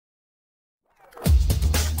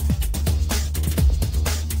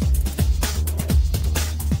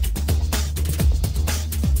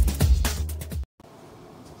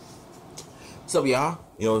What's up, y'all?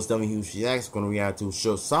 It's WWE I going to react to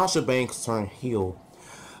show Sasha Banks turn heel.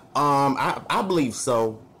 I believe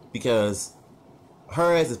so because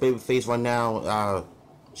her as a babyface right now,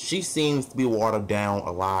 she seems to be watered down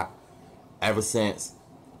a lot ever since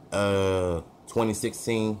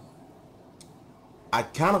 2016. I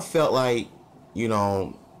kind of felt like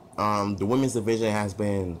the women's division has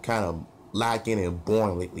been kind of lacking and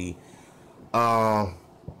boring lately.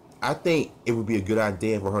 I think it would be a good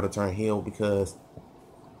idea for her to turn heel because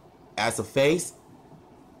as a face,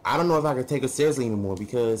 I don't know if I can take her seriously anymore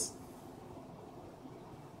because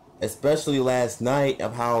especially last night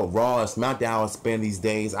of how Raw and SmackDown has been these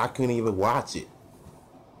days, I couldn't even watch it.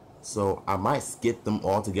 So I might skip them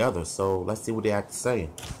altogether. So let's see what they have to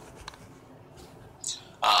say.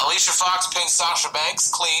 Alicia Fox pinned Sasha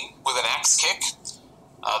Banks clean with an axe kick.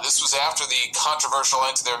 This was after the controversial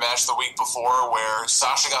end to their match the week before where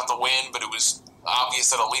Sasha got the win, but it was obvious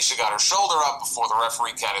that Alicia got her shoulder up before the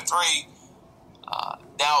referee counted three.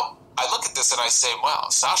 Now, I look at this and I say, wow,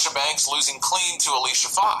 Sasha Banks losing clean to Alicia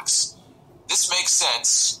Fox. This makes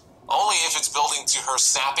sense only if it's building to her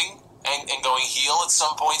snapping and going heel at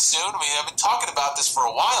some point soon. I mean, I've been talking about this for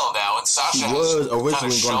a while now, and Sasha was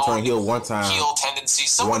originally going to turn heel one time. Heel tendency.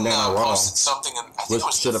 Someone posted something, and I think it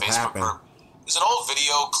was in the Facebook group. There's an old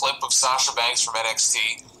video clip of Sasha Banks from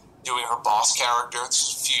NXT doing her boss character. This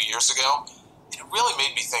was a few years ago. And it really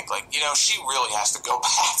made me think, she really has to go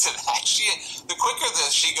back to that. The quicker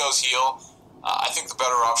that she goes heel, I think the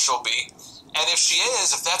better off she'll be. And if she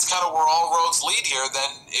is, if that's kind of where all roads lead here,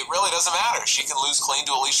 then it really doesn't matter. She can lose clean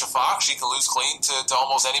to Alicia Fox. She can lose clean to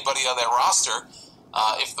almost anybody on that roster.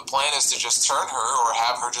 If the plan is to just turn her or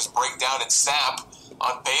have her just break down and snap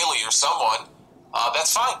on Bayley or someone,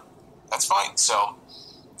 that's fine. That's fine. So,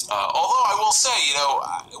 although I will say,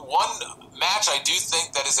 one match I do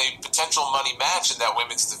think that is a potential money match in that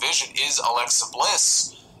women's division is Alexa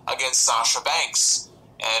Bliss against Sasha Banks.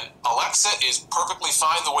 And Alexa is perfectly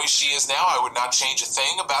fine the way she is now. I would not change a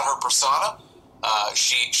thing about her persona.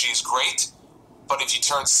 She's great. But if you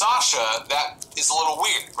turn Sasha, that is a little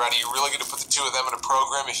weird, right? Are you really going to put the two of them in a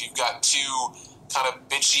program if you've got two kind of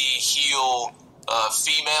bitchy heel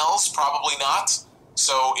females? Probably not.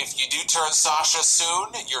 So if you do turn Sasha soon,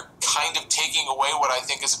 you're kind of taking away what I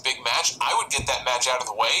think is a big match. I would get that match out of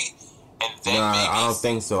the way, and then maybe I don't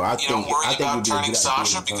think so. I think about turning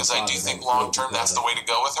Sasha because I do think long term that's the way to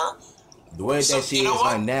go with her. The way that she is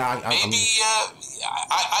right now,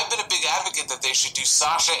 I've been a big advocate that they should do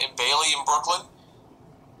Sasha and Bayley in Brooklyn,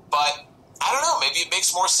 but I don't know. Maybe it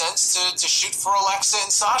makes more sense to shoot for Alexa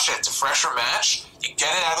and Sasha. It's a fresher match. You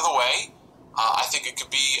get it out of the way. I think it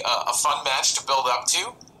could be a fun match to build up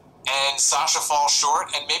to, and Sasha falls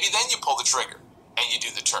short, and maybe then you pull the trigger and you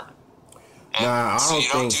do the turn. And I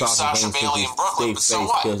don't think Sasha Bayley in Brooklyn, but so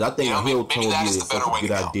what? I think a heel turn would be such a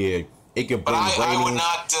good idea. It could bring ratings. I would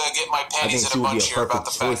not get my panties in a bunch here about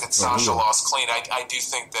the fact that Sasha lost clean. I do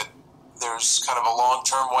think that there's kind of a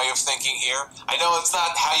long-term way of thinking here. I know it's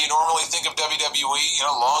not how you normally think of WWE.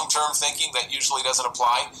 Long-term thinking, that usually doesn't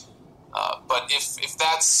apply. But if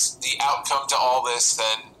that's the outcome to all this,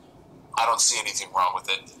 then I don't see anything wrong with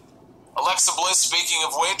it. Alexa Bliss, speaking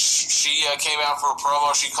of which, she came out for a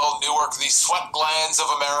promo. She called Newark the sweat glands of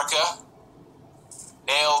America.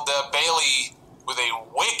 Nailed Bayley with a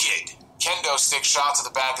wicked kendo stick shot to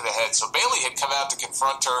the back of the head. So Bayley had come out to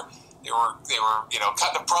confront her. They were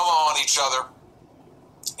cutting a promo on each other.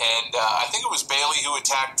 And I think it was Bayley who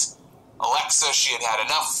attacked Alexa. She had had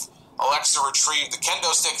enough. Alexa retrieved the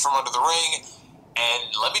kendo stick from under the ring, and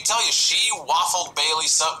let me tell you, she waffled Bayley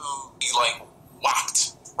something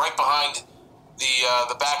whacked right behind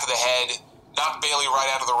the back of the head, knocked Bayley right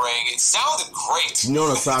out of the ring. It sounded great.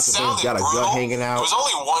 Sasha Banks got a gut hanging out. It was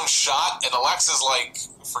only one shot, and Alexa's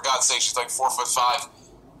for God's sake, she's 4'5",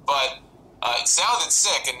 but it sounded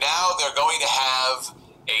sick. And now they're going to have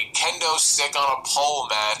a kendo stick on a pole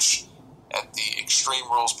match at the Extreme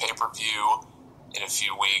Rules pay-per-view in a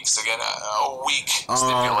few weeks. Again, a week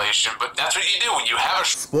stipulation, but that's what you do when you have a...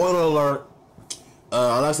 Spoiler alert,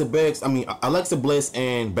 Alexa Bliss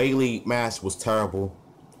and Bayley match was terrible.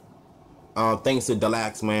 Thanks to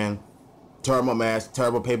Deluxe, man. Terrible match,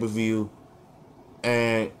 terrible pay-per-view.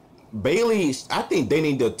 And Bayley, I think they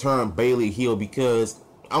need to turn Bayley heel because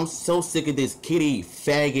I'm so sick of this kitty,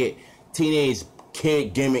 faggot, teenage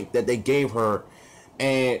kid gimmick that they gave her.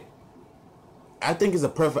 And I think it's a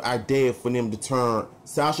perfect idea for them to turn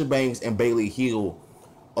Sasha Banks and Bayley heel,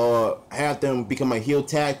 or have them become a heel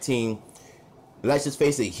tag team. Let's just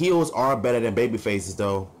face it, heels are better than baby faces,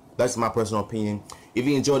 though. That's my personal opinion. If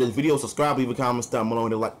you enjoyed this video, subscribe, leave a comment, down below, hit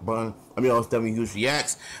the like button. I'm your host, WWE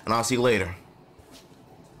Reacts, and I'll see you later.